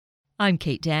I'm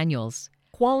Kate Daniels.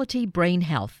 Quality brain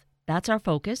health. That's our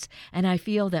focus, and I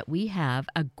feel that we have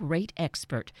a great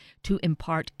expert to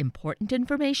impart important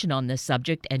information on this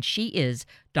subject, and she is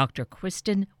Dr.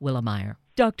 Kristen Willemeyer.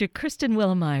 Dr. Kristen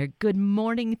Willemeyer, good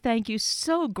morning. Thank you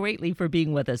so greatly for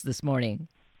being with us this morning.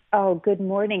 Oh, good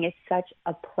morning. It's such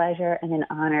a pleasure and an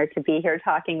honor to be here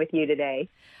talking with you today.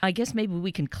 I guess maybe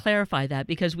we can clarify that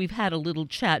because we've had a little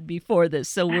chat before this,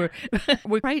 so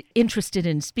we're quite interested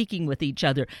in speaking with each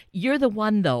other. You're the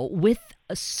one, though, with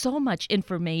so much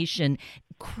information,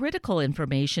 critical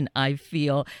information, I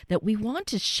feel, that we want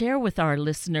to share with our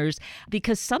listeners,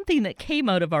 because something that came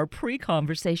out of our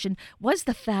pre-conversation was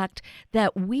the fact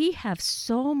that we have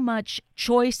so much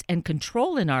choice and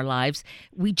control in our lives.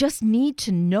 We just need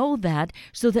to know that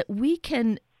so that we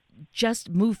can just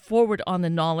move forward on the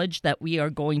knowledge that you're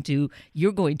going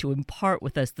to impart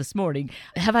with us this morning.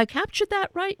 Have I captured that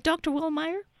right, Dr.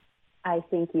 Willemeyer? I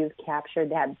think you've captured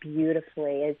that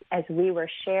beautifully. As we were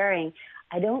sharing,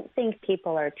 I don't think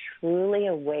people are truly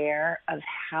aware of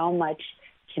how much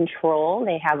control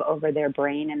they have over their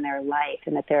brain and their life,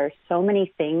 and that there are so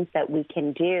many things that we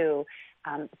can do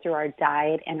through our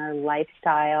diet and our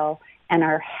lifestyle and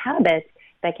our habits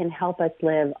that can help us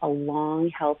live a long,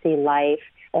 healthy life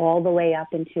all the way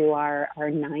up into our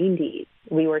 90s.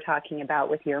 We were talking about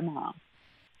with your mom.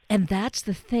 And that's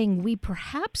the thing. We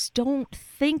perhaps don't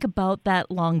think about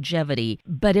that longevity,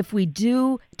 but if we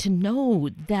do, to know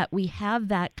that we have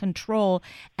that control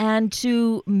and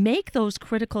to make those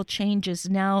critical changes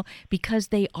now, because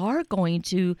they are going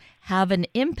to have an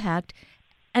impact,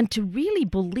 and to really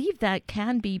believe that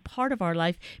can be part of our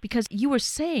life, because you were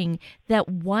saying that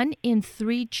 1 in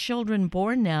 3 children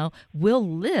born now will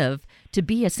live to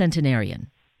be a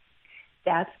centenarian.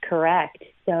 That's correct.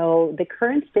 So the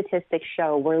current statistics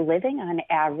show we're living on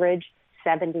average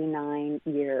 79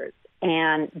 years.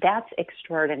 And that's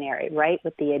extraordinary, right?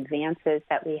 With the advances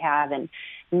that we have in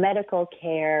medical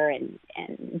care and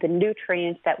the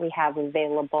nutrients that we have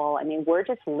available. I mean, we're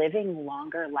just living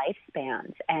longer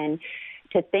lifespans. And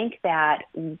to think that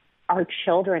our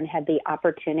children had the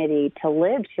opportunity to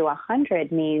live to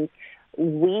 100 means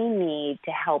we need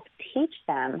to help teach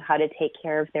them how to take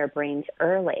care of their brains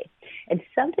early. It's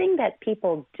something that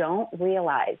people don't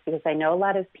realize, because I know a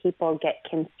lot of people get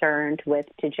concerned with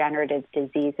degenerative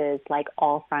diseases like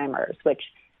Alzheimer's, which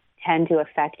tend to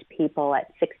affect people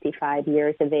at 65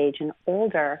 years of age and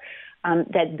older,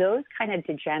 that those kind of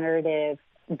degenerative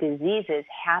diseases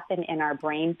happen in our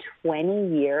brain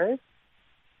 20 years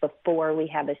before we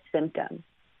have a symptom.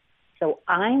 So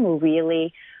I'm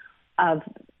really of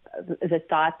the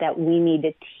thought that we need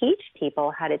to teach people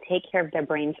how to take care of their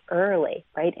brains early,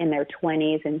 right, in their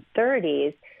 20s and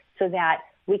 30s, so that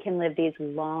we can live these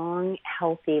long,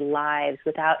 healthy lives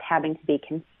without having to be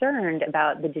concerned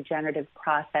about the degenerative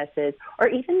processes or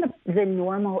even the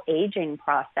normal aging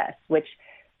process, which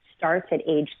starts at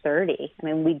age 30. I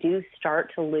mean, we do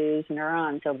start to lose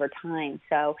neurons over time.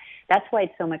 So that's why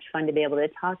it's so much fun to be able to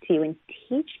talk to you and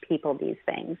teach people these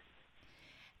things.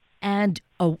 And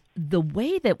the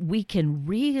way that we can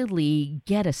really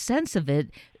get a sense of it,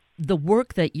 the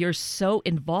work that you're so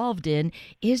involved in,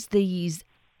 is these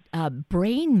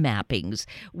brain mappings,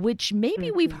 which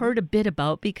maybe we've heard a bit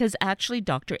about, because actually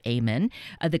Dr. Amen,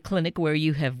 the clinic where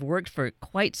you have worked for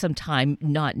quite some time,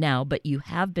 not now, but you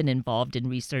have been involved in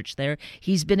research there.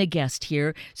 He's been a guest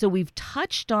here. So we've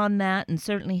touched on that, and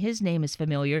certainly his name is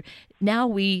familiar. Now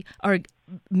we are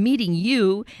meeting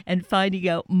you and finding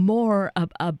out more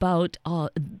about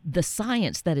the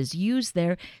science that is used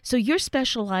there. So you're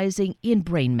specializing in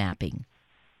brain mapping.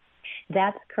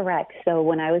 That's correct. So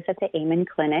when I was at the Amen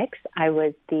Clinics, I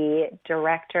was the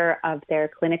director of their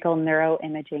clinical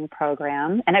neuroimaging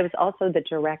program, and I was also the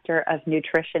director of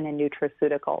nutrition and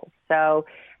nutraceuticals. So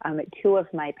 2 of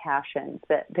my passions.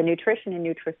 The nutrition and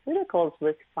nutraceuticals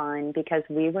was fun because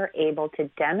we were able to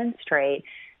demonstrate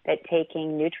that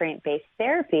taking nutrient-based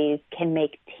therapies can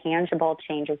make tangible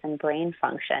changes in brain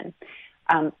function.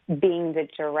 Being the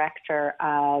director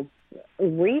of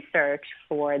research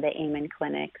for the Amen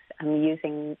Clinics, I'm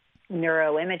using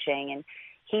neuroimaging, and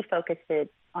he focused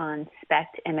it on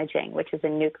SPECT imaging, which is a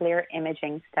nuclear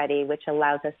imaging study which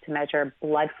allows us to measure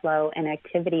blood flow and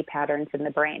activity patterns in the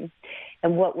brain.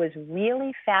 And what was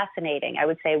really fascinating, I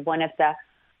would say one of the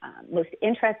most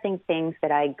interesting things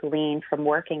that I gleaned from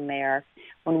working there,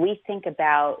 when we think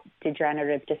about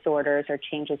degenerative disorders or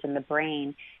changes in the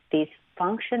brain, these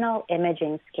functional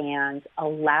imaging scans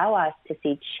allow us to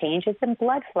see changes in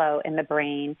blood flow in the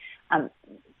brain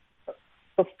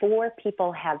before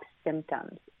people have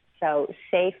symptoms. So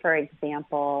say, for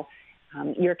example,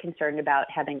 you're concerned about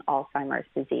having Alzheimer's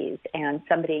disease and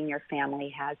somebody in your family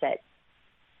has it,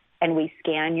 and we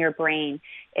scan your brain,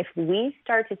 if we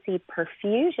start to see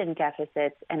perfusion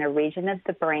deficits in a region of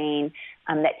the brain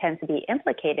that tends to be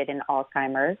implicated in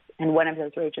Alzheimer's, and one of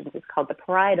those regions is called the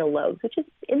parietal lobes, which is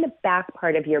in the back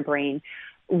part of your brain,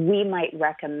 we might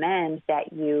recommend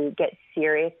that you get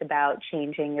serious about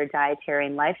changing your dietary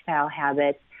and lifestyle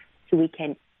habits so we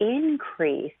can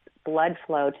increase blood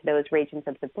flow to those regions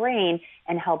of the brain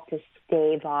and help to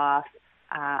stave off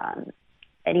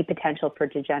any potential for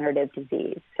degenerative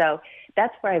disease. So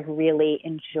that's where I've really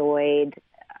enjoyed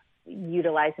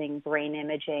utilizing brain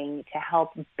imaging to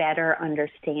help better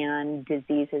understand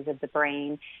diseases of the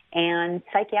brain and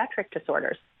psychiatric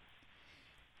disorders.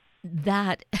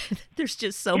 That there's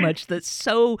just so much that's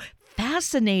so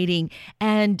fascinating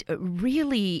and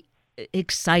really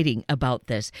exciting about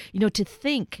this. To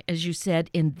think, as you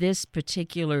said, in this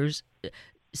particular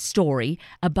story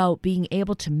about being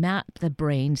able to map the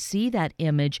brain, see that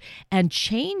image, and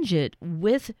change it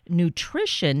with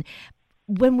nutrition.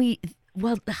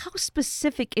 How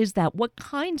specific is that? What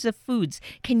kinds of foods?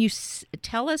 Can you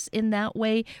tell us in that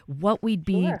way what we'd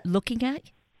be looking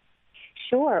at?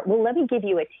 Sure. Well, let me give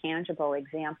you a tangible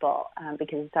example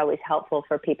because it's always helpful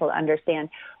for people to understand.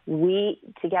 We,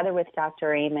 together with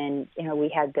Dr. Amen,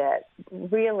 we had the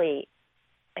really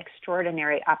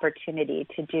extraordinary opportunity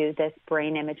to do this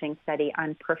brain imaging study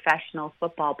on professional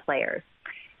football players.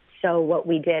 So what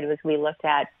we did was we looked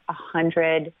at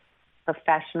 100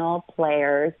 professional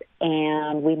players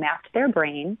and we mapped their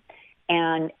brain.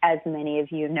 And as many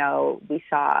of you know, we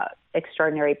saw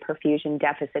extraordinary perfusion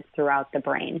deficits throughout the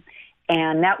brain.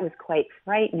 And that was quite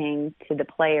frightening to the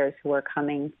players who were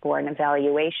coming for an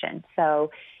evaluation.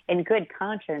 So in good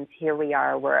conscience, here we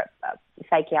are, we're a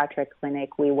psychiatric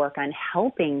clinic, we work on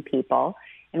helping people,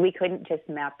 and we couldn't just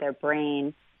map their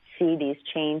brain, see these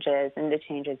changes and the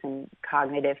changes in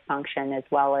cognitive function, as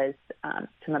well as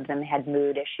some of them had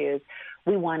mood issues.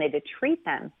 We wanted to treat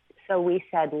them. So we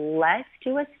said, let's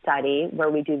do a study where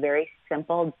we do very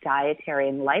simple dietary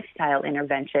and lifestyle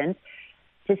interventions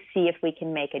to see if we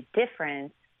can make a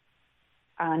difference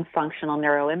on functional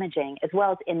neuroimaging, as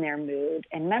well as in their mood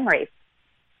and memory.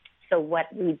 So what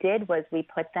we did was we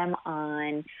put them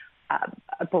on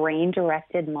a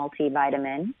brain-directed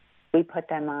multivitamin. We put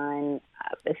them on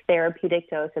a therapeutic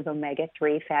dose of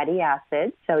omega-3 fatty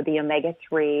acids. So the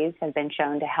omega-3s have been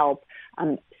shown to help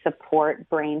support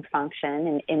brain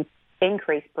function and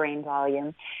increase brain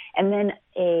volume. And then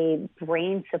a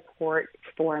brain support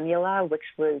formula, which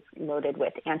was loaded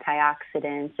with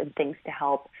antioxidants and things to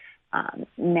help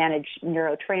manage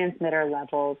neurotransmitter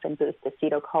levels and boost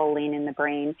acetylcholine in the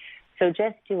brain. So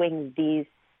just doing these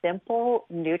simple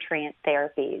nutrient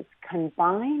therapies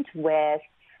combined with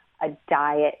a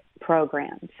diet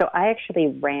program. So I actually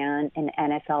ran an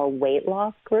NFL weight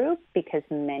loss group because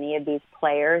many of these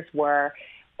players were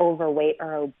overweight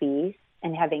or obese,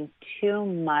 and having too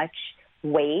much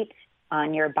weight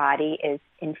on your body is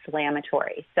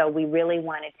inflammatory. So we really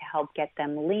wanted to help get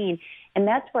them lean. And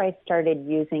that's where I started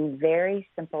using very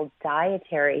simple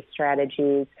dietary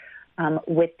strategies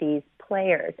with these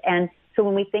players. And so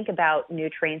when we think about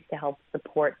nutrients to help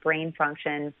support brain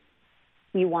function,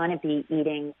 you want to be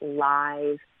eating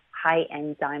live, high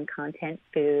enzyme content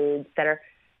foods that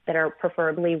are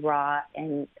preferably raw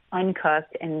and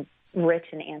uncooked and rich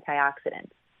in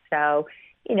antioxidants. So,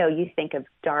 you think of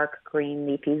dark green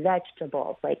leafy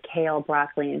vegetables like kale,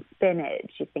 broccoli, and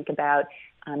spinach. You think about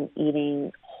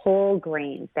eating whole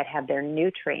grains that have their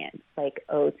nutrients like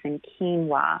oats and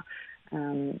quinoa.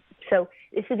 So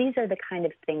these are the kind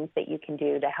of things that you can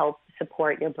do to help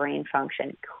support your brain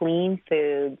function. Clean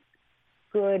foods,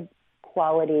 good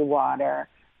quality water,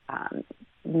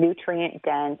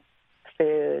 nutrient-dense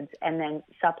foods, and then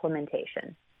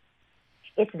supplementation.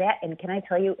 It's that, and can I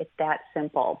tell you, it's that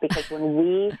simple, because when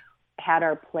we had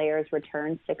our players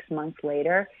return 6 months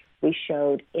later, we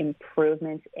showed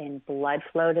improvements in blood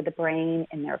flow to the brain,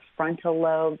 in their frontal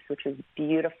lobes, which was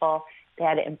beautiful. They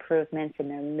had improvements in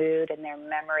their mood and their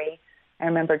memory. I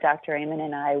remember Dr. Amen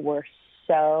and I were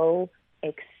so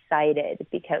excited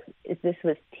because this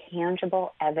was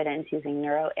tangible evidence using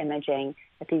neuroimaging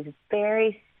that these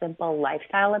very simple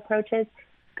lifestyle approaches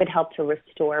could help to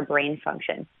restore brain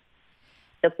function.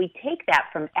 So if we take that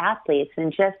from athletes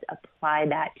and just apply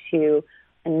that to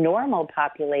a normal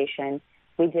population,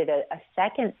 we did a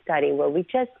second study where we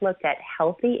just looked at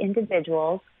healthy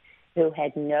individuals who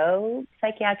had no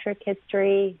psychiatric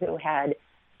history, who had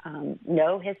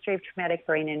no history of traumatic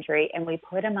brain injury, and we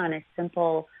put them on a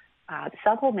simple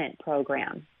supplement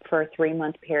program for a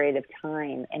 3-month period of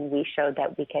time, and we showed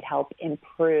that we could help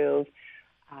improve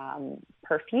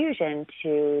perfusion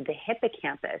to the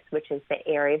hippocampus, which is the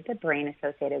area of the brain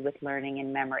associated with learning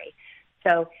and memory.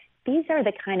 So these are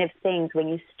the kind of things, when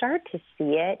you start to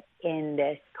see it in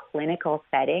this clinical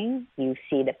setting, you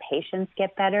see the patients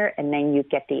get better, and then you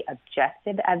get the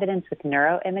objective evidence with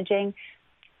neuroimaging.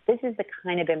 This is the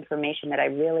kind of information that I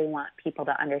really want people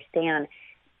to understand.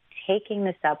 Taking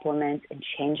the supplements and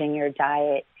changing your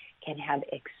diet can have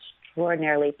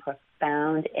extraordinarily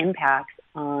profound impacts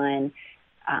on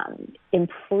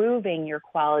improving your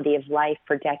quality of life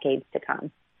for decades to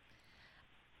come.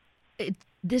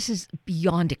 This is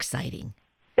beyond exciting.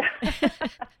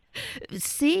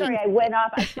 Sorry, I went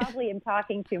off. I probably am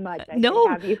talking too much.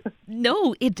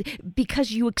 No,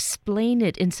 because you explain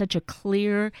it in such a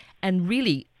clear and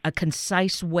really a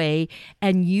concise way,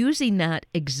 and using that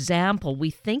example, we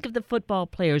think of the football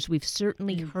players. We've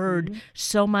certainly heard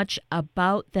so much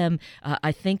about them.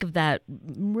 I think of that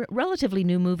relatively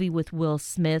new movie with Will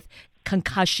Smith,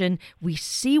 Concussion. We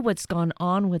see what's gone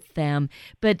on with them,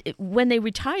 but when they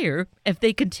retire, if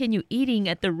they continue eating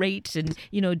at the rates and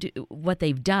do what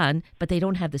they've done, but they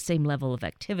don't have the same level of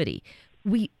activity,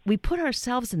 we put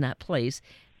ourselves in that place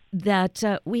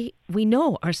that we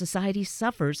know our society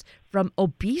suffers from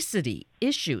obesity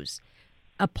issues.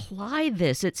 Apply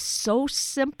this. It's so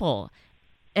simple,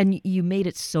 and you made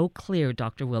it so clear,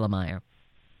 Dr. Willemeyer.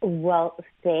 Well,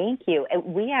 thank you.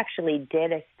 We actually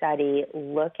did a study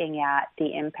looking at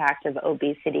the impact of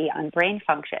obesity on brain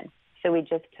function. So we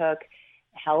just took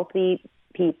healthy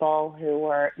people who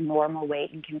were normal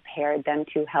weight and compared them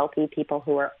to healthy people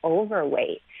who were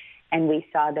overweight. And we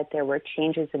saw that there were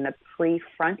changes in the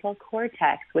prefrontal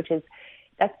cortex,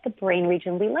 that's the brain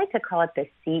region. We like to call it the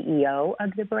CEO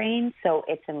of the brain. So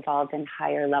it's involved in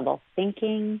higher level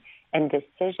thinking and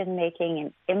decision making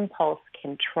and impulse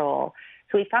control.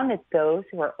 So we found that those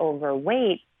who were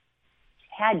overweight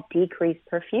had decreased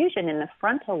perfusion in the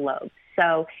frontal lobe.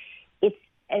 So it's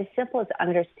as simple as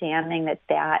understanding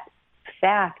that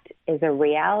fact is a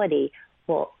reality.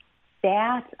 Well,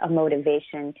 that's a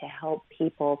motivation to help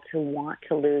people to want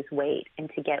to lose weight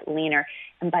and to get leaner.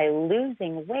 And by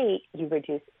losing weight, you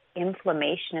reduce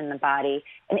inflammation in the body.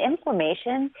 And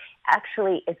inflammation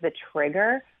actually is the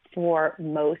trigger for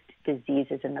most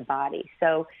diseases in the body.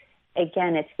 So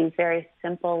again, it's these very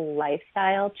simple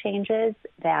lifestyle changes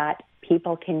that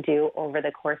people can do over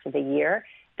the course of a year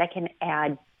that can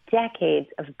add decades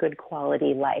of good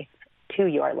quality life to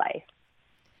your life.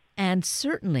 And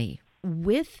certainly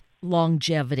with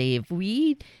longevity, if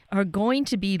we are going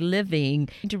to be living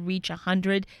to reach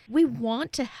 100, we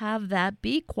want to have that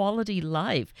be quality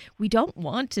life. We don't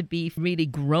want to be really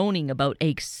groaning about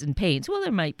aches and pains. Well,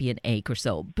 there might be an ache or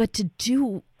so, but to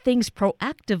do things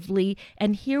proactively.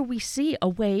 And here we see a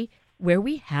way where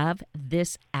we have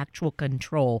this actual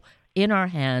control in our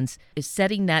hands, is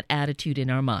setting that attitude in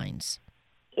our minds.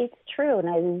 It's true. And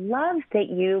I love that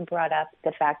you brought up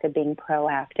the fact of being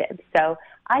proactive. So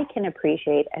I can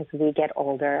appreciate as we get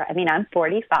older. I mean, I'm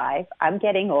 45. I'm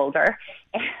getting older.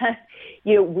 And,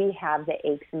 we have the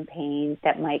aches and pains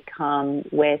that might come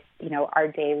with, our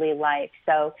daily life.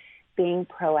 So being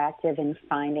proactive and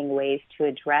finding ways to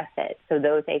address it. So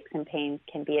those aches and pains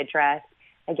can be addressed,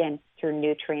 again, through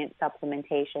nutrient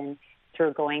supplementation,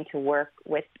 through going to work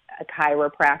with a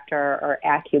chiropractor or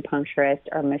acupuncturist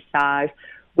or massage.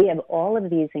 We have all of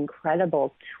these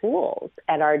incredible tools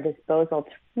at our disposal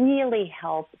to really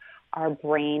help our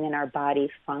brain and our body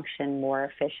function more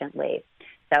efficiently.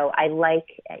 So I like,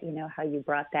 how you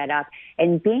brought that up.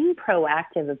 And being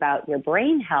proactive about your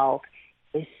brain health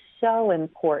is so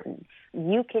important.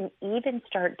 You can even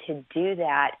start to do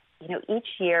that. Each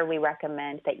year we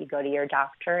recommend that you go to your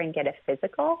doctor and get a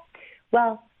physical.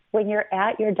 Well, when you're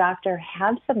at your doctor,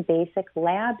 have some basic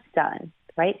labs done,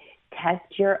 right?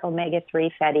 Test your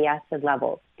omega-3 fatty acid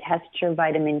levels. Test your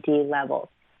vitamin D levels.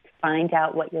 Find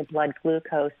out what your blood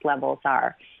glucose levels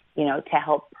are, to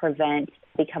help prevent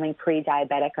becoming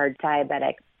pre-diabetic or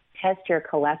diabetic. Test your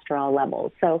cholesterol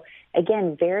levels. So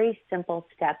again, very simple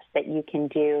steps that you can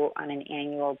do on an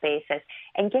annual basis,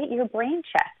 and get your brain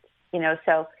checked.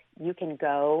 So you can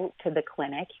go to the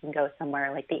clinic, you can go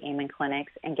somewhere like the Amen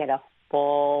clinics and get a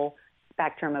full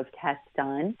spectrum of tests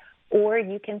done, or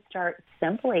you can start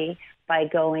simply by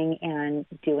going and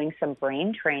doing some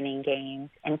brain training games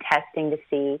and testing to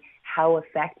see how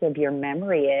effective your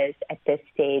memory is at this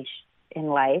stage in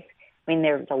life. I mean,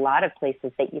 there's a lot of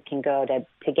places that you can go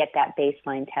to get that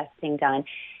baseline testing done.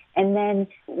 And then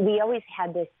we always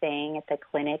had this saying at the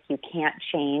clinic, you can't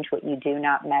change what you do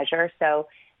not measure. So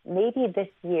maybe this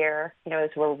year, as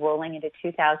we're rolling into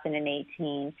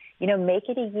 2018, make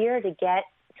it a year to get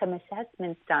some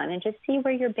assessments done and just see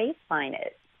where your baseline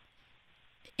is.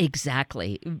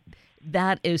 Exactly.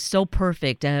 That is so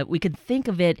perfect. We can think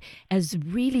of it as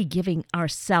really giving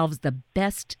ourselves the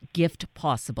best gift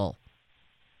possible.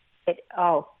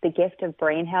 The gift of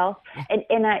brain health.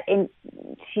 And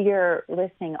to your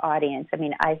listening audience, I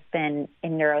mean, I've been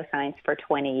in neuroscience for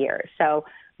 20 years, so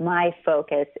my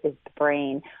focus is the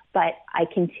brain. But I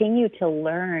continue to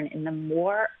learn, and the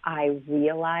more I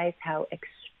realize how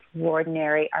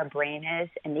extraordinary our brain is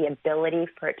and the ability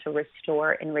for it to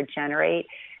restore and regenerate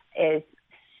is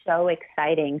so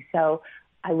exciting. So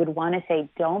I would want to say,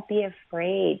 don't be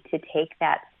afraid to take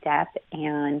that step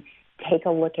and take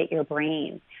a look at your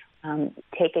brain.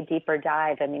 Take a deeper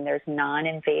dive. I mean, there's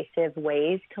non-invasive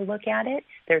ways to look at it.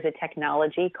 There's a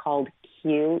technology called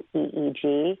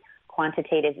QEEG,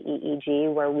 quantitative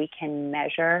EEG, where we can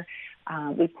measure.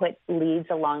 We put leads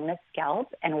along the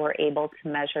scalp, and we're able to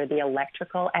measure the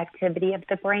electrical activity of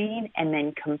the brain and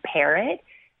then compare it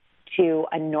to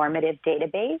a normative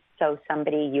database. So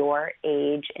somebody your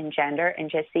age and gender,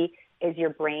 and just see, is your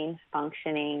brain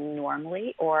functioning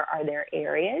normally, or are there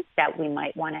areas that we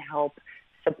might want to help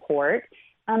support?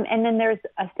 And then there's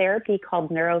a therapy called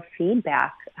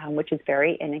neurofeedback, which is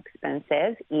very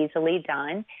inexpensive, easily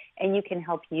done, and you can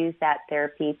help use that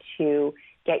therapy to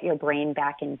get your brain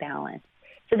back in balance.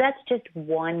 So that's just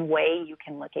one way you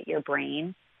can look at your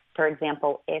brain. For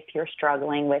example, if you're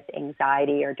struggling with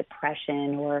anxiety or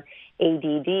depression or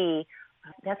ADD,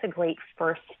 that's a great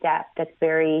first step that's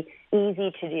very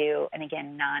easy to do and,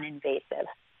 again, non-invasive.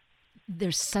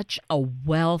 There's such a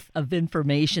wealth of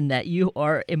information that you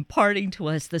are imparting to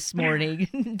us this morning,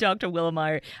 Dr.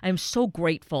 Willemeyer. I'm so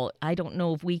grateful. I don't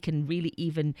know if we can really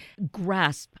even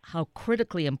grasp how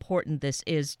critically important this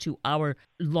is to our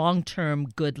long-term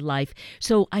good life.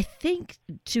 So I think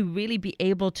to really be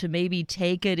able to maybe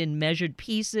take it in measured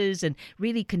pieces and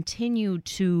really continue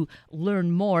to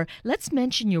learn more, let's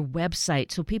mention your website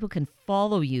so people can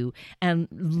follow you and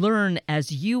learn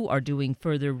as you are doing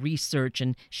further research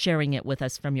and sharing it with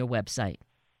us from your website.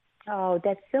 Oh,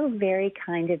 that's so very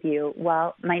kind of you.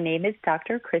 Well, my name is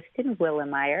Dr. Kristen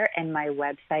Willemeyer, and my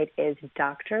website is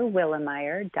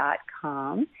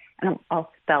drwillemeyer.com. And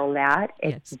I'll spell that.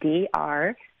 It's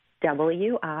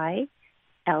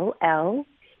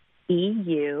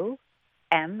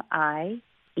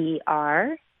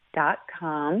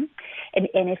DrWilleumer.com. And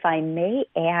if I may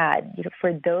add,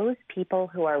 for those people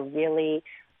who are really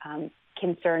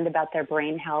concerned about their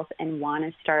brain health and want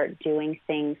to start doing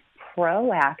things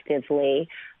proactively,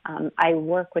 I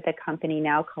work with a company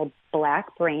now called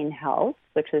Black Brain Health,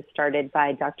 which was started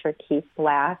by Dr. Keith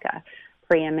Black, a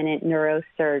preeminent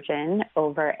neurosurgeon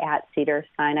over at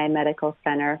Cedars-Sinai Medical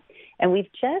Center. And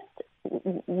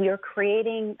we're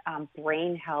creating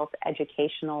brain health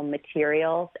educational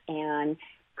materials and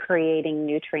creating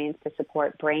nutrients to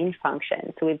support brain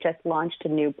function. So we've just launched a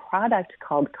new product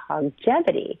called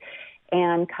Coggevity.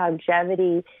 And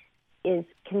Coggevity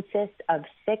consists of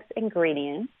 6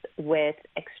 ingredients with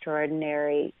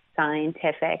extraordinary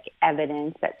scientific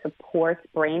evidence that supports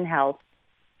brain health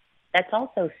that's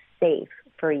also safe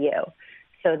for you.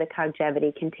 So the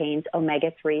Coggevity contains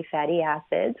omega-3 fatty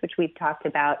acids, which we've talked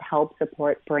about help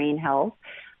support brain health,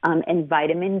 and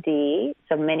vitamin D.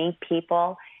 So many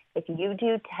people, if you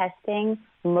do testing,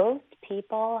 most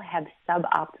people have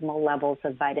suboptimal levels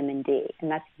of vitamin D,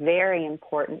 and that's very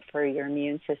important for your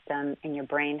immune system and your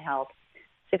brain health.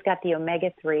 So you've got the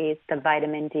omega-3s, the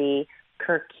vitamin D,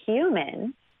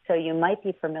 curcumin. So you might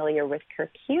be familiar with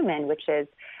curcumin, which is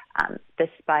the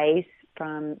spice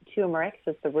from turmeric,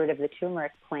 so it's the root of the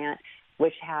turmeric plant,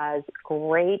 which has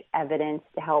great evidence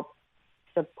to help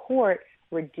support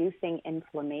reducing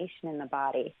inflammation in the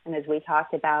body. And as we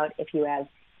talked about, if you have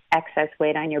excess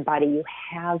weight on your body, you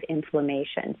have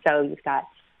inflammation. So you've got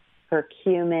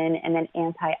curcumin and then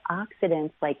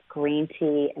antioxidants like green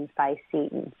tea and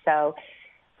fisetin. So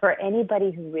for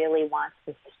anybody who really wants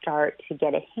to start to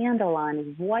get a handle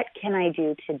on what can I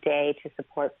do today to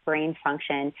support brain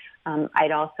function,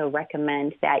 I'd also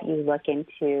recommend that you look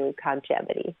into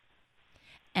Coggevity.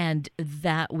 And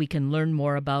that we can learn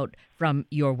more about from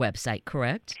your website,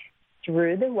 correct?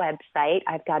 Through the website,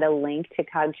 I've got a link to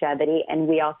Coggevity, and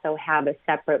we also have a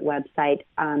separate website,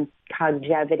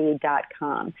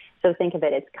 Coggevity.com. So think of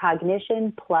it, it's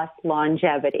cognition plus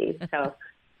longevity. So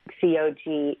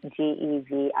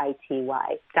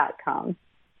Coggevity.com.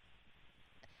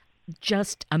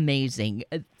 Just amazing.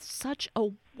 Such a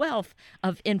wealth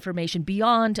of information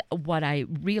beyond what I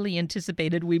really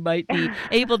anticipated we might be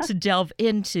able to delve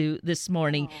into this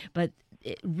morning. But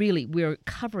really, we're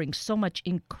covering so much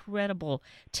incredible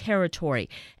territory.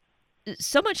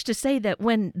 so much to say that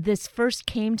when this first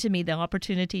came to me, the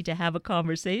opportunity to have a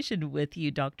conversation with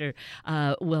you, Dr.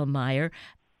 Willmeyer,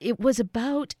 it was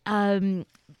about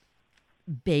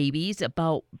babies,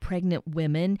 about pregnant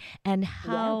women, and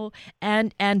how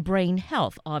and brain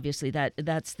health. Obviously,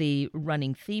 that's the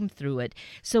running theme through it.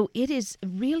 So it is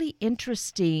really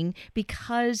interesting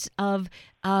because of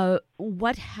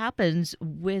what happens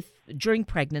with during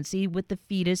pregnancy with the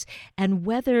fetus, and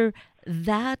whether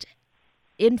that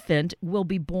infant will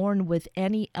be born with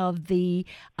any of the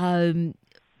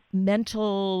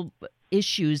mental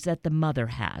issues that the mother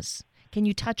has. Can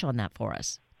you touch on that for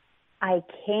us? I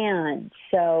can.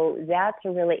 So that's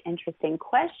a really interesting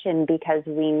question because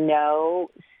we know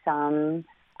some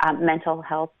mental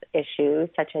health issues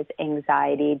such as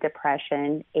anxiety,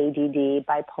 depression, ADD,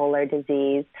 bipolar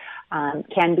disease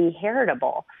can be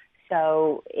heritable.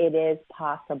 So it is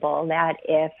possible that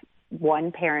if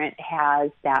one parent has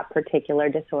that particular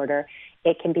disorder,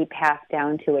 it can be passed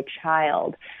down to a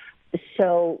child.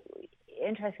 So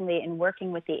interestingly, in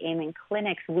working with the Amen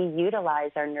clinics, we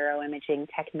utilize our neuroimaging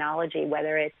technology,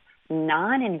 whether it's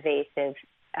non-invasive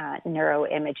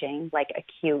neuroimaging like a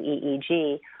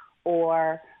QEEG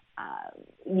or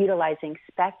utilizing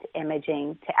SPECT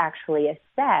imaging to actually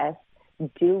assess,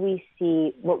 do we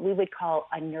see what we would call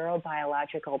a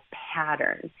neurobiological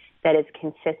pattern that is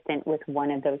consistent with one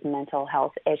of those mental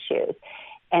health issues.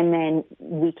 And then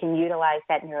we can utilize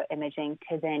that neuroimaging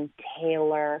to then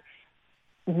tailor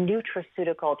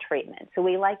nutraceutical treatment. So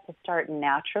we like to start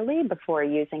naturally before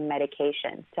using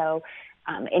medication. So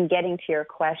in getting to your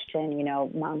question,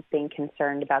 moms being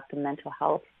concerned about the mental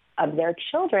health of their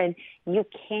children, you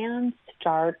can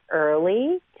start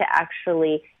early to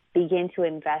actually begin to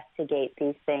investigate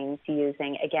these things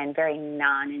using, again, very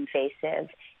non-invasive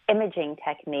imaging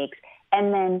techniques,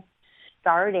 and then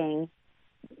starting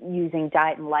using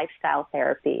diet and lifestyle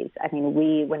therapies. I mean,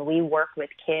 when we work with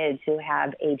kids who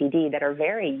have ADD that are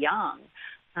very young,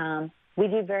 we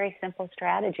do very simple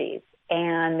strategies,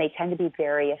 and they tend to be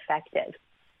very effective.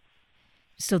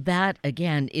 So that,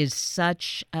 again, is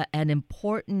such an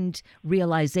important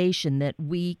realization that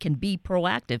we can be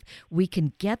proactive. We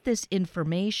can get this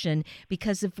information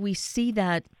because if we see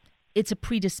that, it's a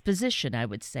predisposition, I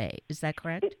would say. Is that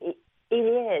correct? It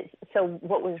is. So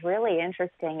what was really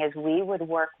interesting is we would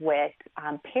work with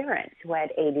parents who had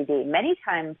ADD. Many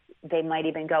times they might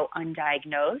even go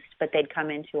undiagnosed, but they'd come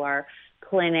into our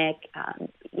clinic,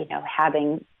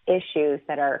 having issues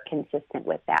that are consistent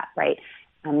with that, right?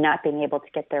 Not being able to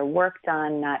get their work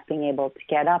done, not being able to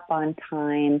get up on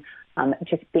time,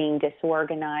 just being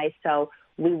disorganized. So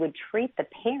we would treat the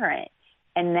parent,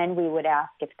 and then we would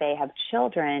ask if they have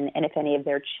children and if any of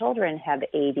their children have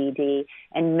ADD.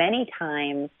 And many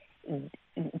times,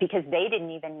 because they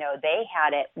didn't even know they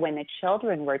had it, when the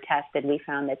children were tested, we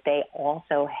found that they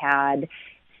also had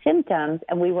symptoms,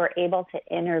 and we were able to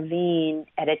intervene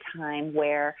at a time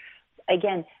where,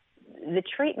 again, the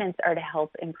treatments are to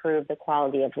help improve the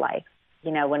quality of life.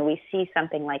 When we see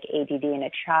something like ADD in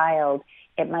a child,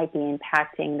 it might be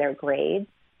impacting their grades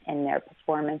and their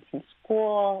performance in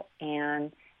school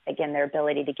and, again, their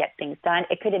ability to get things done.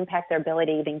 It could impact their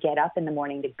ability to even get up in the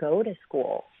morning to go to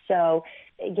school. So,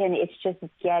 again, it's just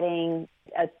getting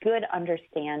a good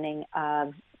understanding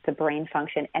of the brain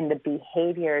function and the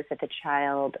behaviors that the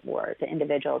child or the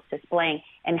individual is displaying,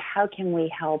 and how can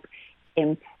we help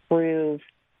improve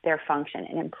their function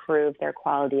and improve their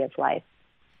quality of life.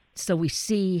 So we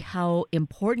see how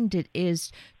important it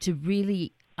is to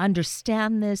really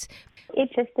understand this.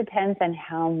 It just depends on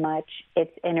how much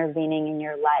it's intervening in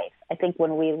your life. I think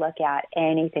when we look at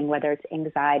anything, whether it's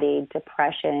anxiety,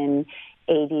 depression,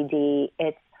 ADD,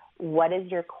 it's what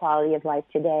is your quality of life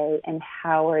today and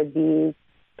how are these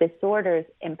disorders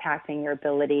impacting your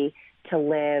ability to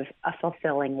live a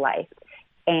fulfilling life.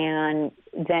 And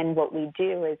then what we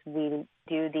do is we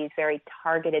do these very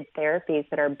targeted therapies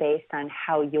that are based on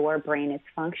how your brain is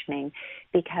functioning,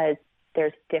 because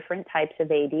there's different types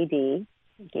of ADD.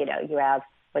 You have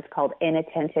what's called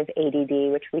inattentive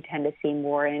ADD, which we tend to see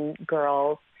more in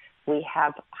girls. We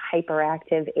have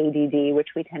hyperactive ADD, which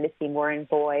we tend to see more in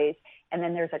boys. And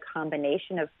then there's a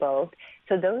combination of both.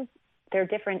 So there are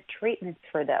different treatments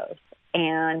for those.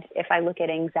 And if I look at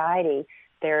anxiety,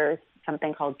 there's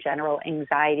something called general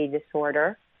anxiety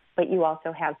disorder, but you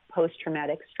also have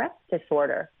post-traumatic stress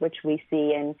disorder, which we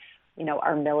see in,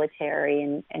 our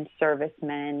military and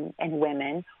servicemen and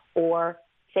women, or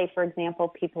say, for example,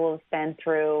 people who have been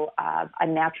through a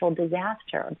natural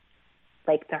disaster,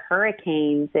 like the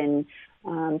hurricanes in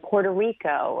Puerto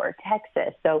Rico or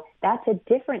Texas. So that's a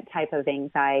different type of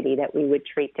anxiety that we would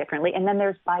treat differently. And then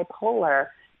there's bipolar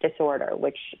disorder,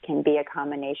 which can be a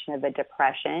combination of a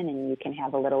depression, and you can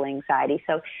have a little anxiety.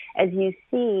 So as you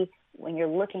see, when you're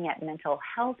looking at mental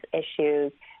health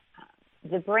issues,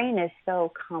 the brain is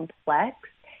so complex.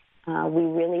 We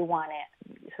really want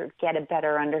to sort of get a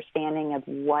better understanding of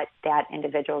what that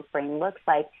individual's brain looks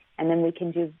like, and then we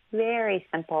can do very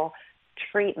simple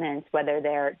treatments, whether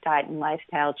they're diet and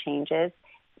lifestyle changes.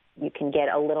 You can get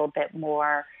a little bit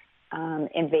more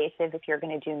invasive if you're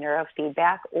going to do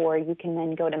neurofeedback, or you can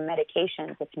then go to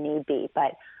medications if need be.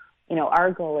 But,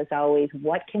 our goal is always,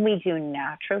 what can we do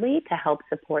naturally to help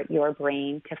support your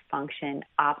brain to function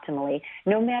optimally,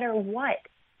 no matter what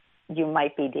you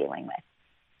might be dealing with?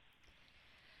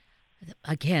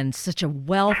 Again, such a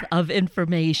wealth of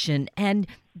information. And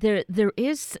there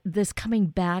is this coming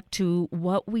back to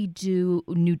what we do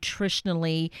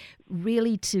nutritionally,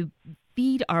 really to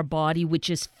feed our body, which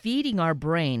is feeding our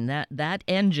brain. That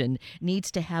engine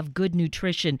needs to have good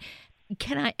nutrition.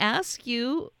 Can I ask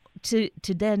you to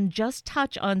then just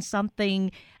touch on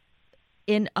something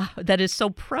that is so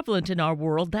prevalent in our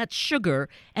world, that's sugar,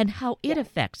 and how it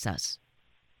affects us?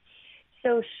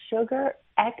 So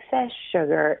excess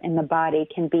sugar in the body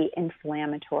can be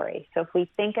inflammatory. So if we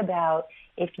think about,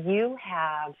 if you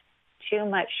have too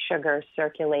much sugar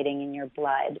circulating in your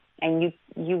blood, and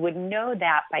you would know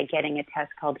that by getting a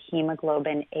test called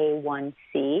hemoglobin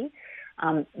A1C.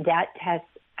 That tests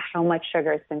how much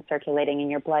sugar has been circulating in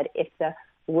your blood. If the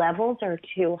levels are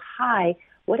too high,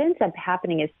 what ends up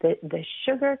happening is that the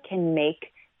sugar can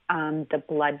make the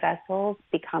blood vessels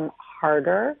become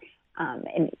harder,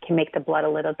 and can make the blood a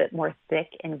little bit more thick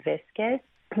and viscous.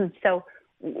 So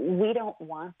we don't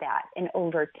want that. And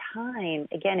over time,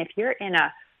 again, if you're in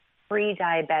a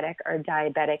pre-diabetic or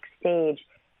diabetic stage,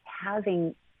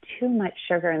 having too much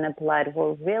sugar in the blood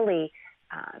will really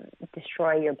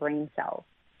destroy your brain cells.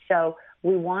 So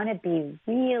we want to be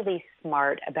really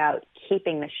smart about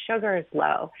keeping the sugars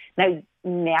low. Now,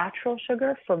 natural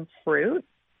sugar from fruit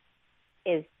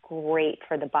is great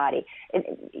for the body.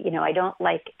 I don't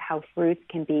like how fruits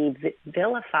can be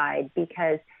vilified,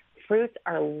 because fruits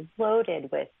are loaded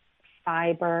with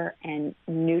fiber and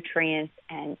nutrients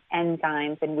and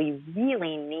enzymes, and we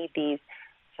really need these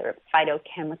sort of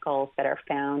phytochemicals that are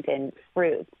found in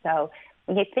fruits. So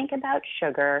when you think about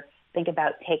sugar, think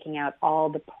about taking out all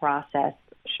the processed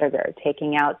sugar,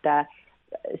 taking out the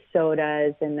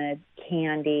sodas and the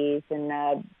candies and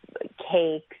the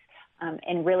cakes,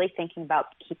 and really thinking about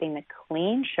keeping the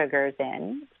clean sugars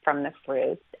in from the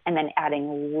fruits, and then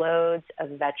adding loads of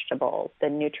vegetables, the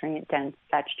nutrient-dense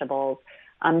vegetables,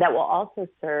 that will also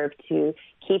serve to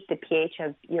keep the pH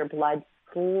of your blood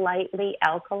slightly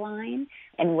alkaline.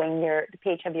 And when the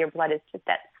pH of your blood is just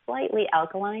that slightly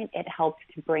alkaline, it helps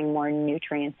to bring more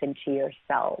nutrients into your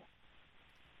cells.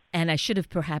 And I should have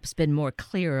perhaps been more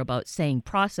clear about saying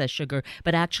processed sugar,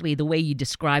 but actually the way you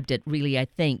described it really, I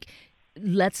think,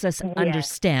 lets us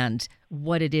understand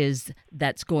what it is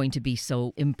that's going to be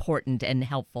so important and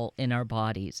helpful in our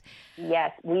bodies.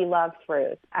 Yes, we love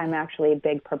fruits. I'm actually a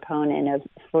big proponent of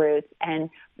fruits. And,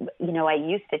 I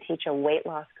used to teach a weight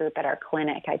loss group at our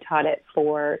clinic. I taught it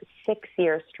for 6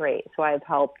 years straight. So I've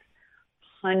helped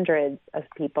hundreds of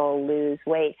people lose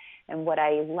weight. And what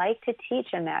I like to teach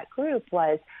in that group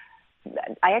was,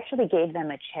 I actually gave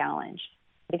them a challenge,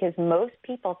 because most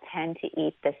people tend to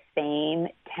eat the same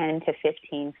 10 to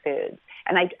 15 foods.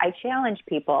 And I challenge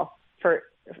people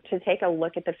to take a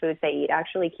look at the foods they eat,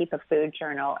 actually keep a food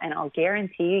journal, and I'll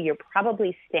guarantee you're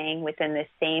probably staying within the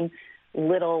same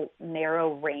little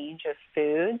narrow range of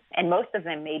foods. And most of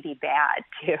them may be bad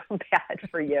too, bad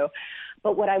for you.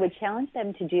 But what I would challenge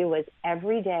them to do was,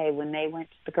 every day when they went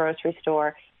to the grocery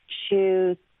store,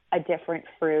 choose a different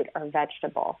fruit or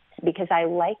vegetable, because I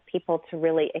like people to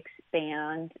really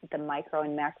expand the micro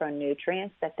and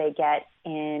macronutrients that they get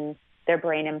in their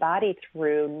brain and body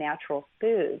through natural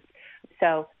foods.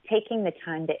 So taking the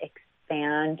time to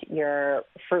expand your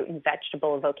fruit and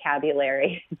vegetable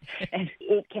vocabulary, and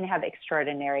it can have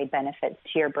extraordinary benefits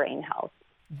to your brain health.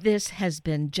 This has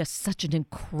been just such an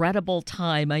incredible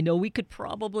time. I know we could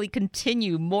probably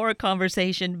continue more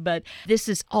conversation, but this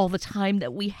is all the time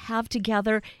that we have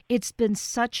together. It's been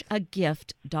such a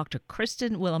gift, Dr.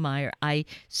 Kristen Willemeyer. I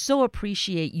so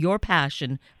appreciate your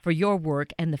passion for your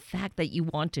work and the fact that you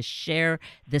want to share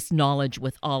this knowledge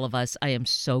with all of us. I am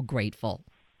so grateful.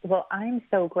 Well, I'm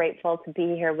so grateful to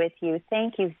be here with you.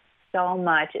 Thank you so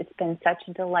much. It's been such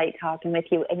a delight talking with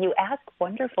you, and you ask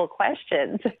wonderful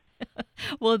questions.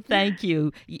 Well, thank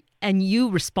you. And you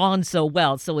respond so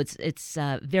well, so it's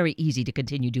very easy to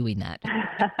continue doing that.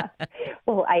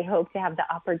 Well, I hope to have the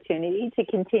opportunity to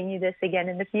continue this again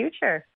in the future.